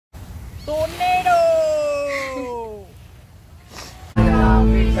Tornado!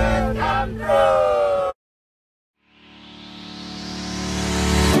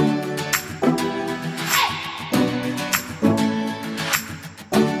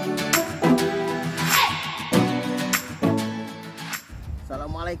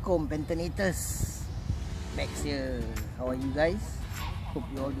 Assalamualaikum Pentanators. Max here. How are you guys? Hope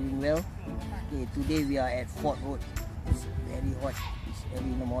you all doing well. Okay, today we are at Fort Road. It's very hot. It's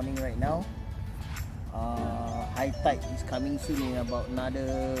early in the morning right now. High tide is coming soon in about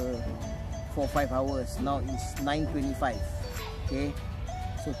another 4-5 hours. Now it's 9:25. Okay,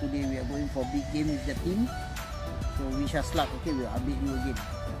 so today we are going for big game with the team. So wish us luck. Okay, we'll update you again.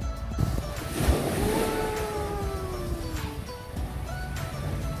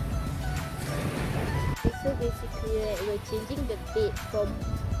 So basically we're changing the bait from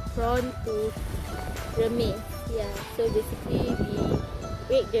prawn to remis. Yeah, so basically we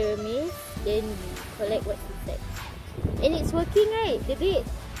break the remis, then we collect what's inside. And it's working, right? The bait?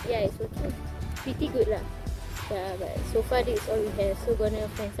 Yeah, it's working. Pretty good lah. Yeah, but so far this is all we have. So gonna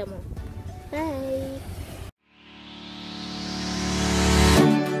find some more. Bye!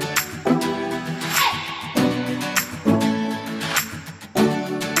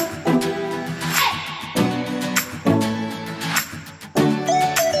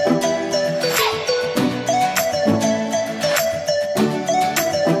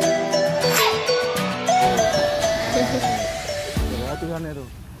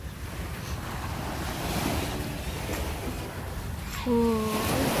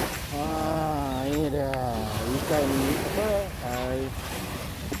 Ini dah ikan apa?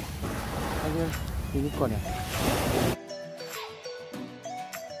 Unicorn ya.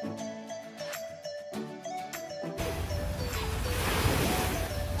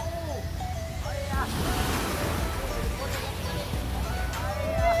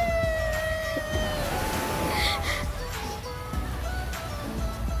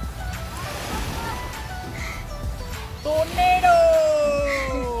 Tornado!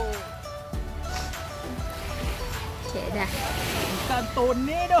 Okay, dah. Ikan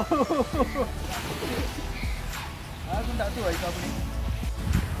tornado! Aku tak tahu ikan apa ni.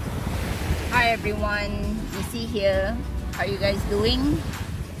 Hi everyone, EC here. How are you guys doing?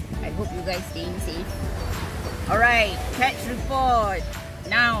 I hope you guys staying safe. Alright, catch report.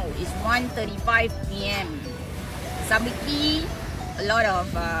 Now it's 1:35 PM. Sabiki, a lot of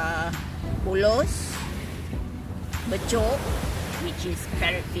bolos, becok, which is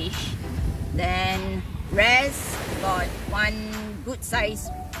parrotfish. Then res, got one good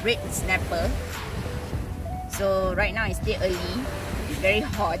size red snapper. So right now it's still early, it's very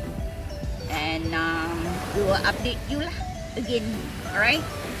hot, and we will update you lah again.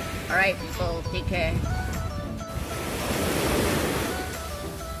 Alright people, take care.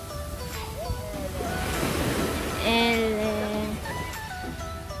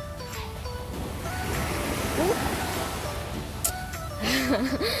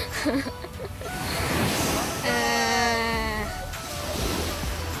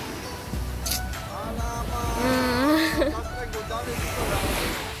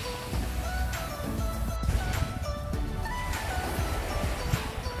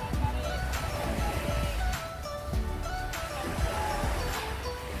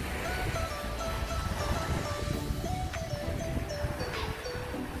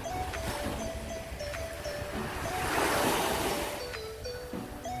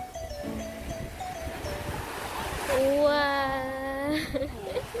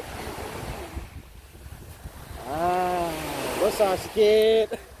 Besar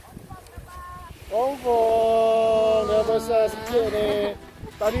sikit. Confirm dah besar sikit ni.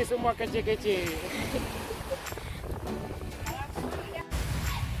 Tadi semua kecil-kecil.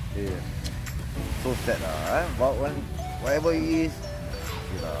 Yeah. So sad lah. About whatever it is.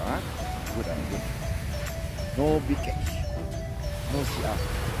 Good lah. Good. No big catch. No CR.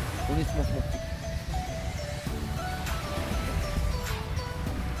 Only small fish.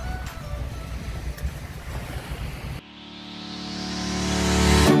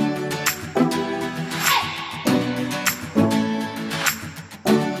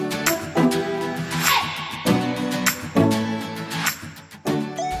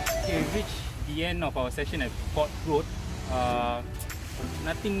 The end of our session at Fort Road.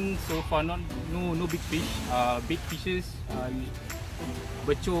 Nothing so far, no big fish. Big fishes,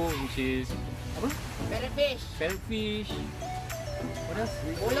 becok, which is apa? Parrotfish. What else?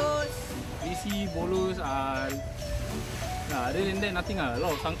 Bolos. Bolos. Other than that, nothing lah. A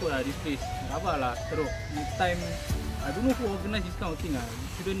lot of sangkut lah this place. Rabak lah teruk. Next time, I don't know who organize this kind of thing lah. You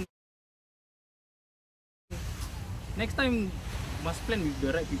shouldn't. Next time, must plan with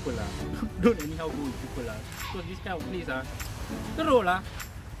the right people lah. Don't anyhow go with people lah. Because this kind of place teruk lah.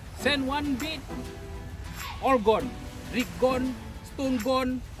 Send one bait, all gone. Rig gone, stone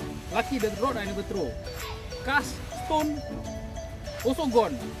gone. Lucky the rod I never throw. Cast, stone, also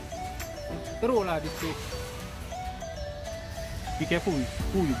gone. Teruk lah this place. Be careful with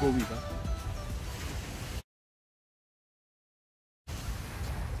who you go with.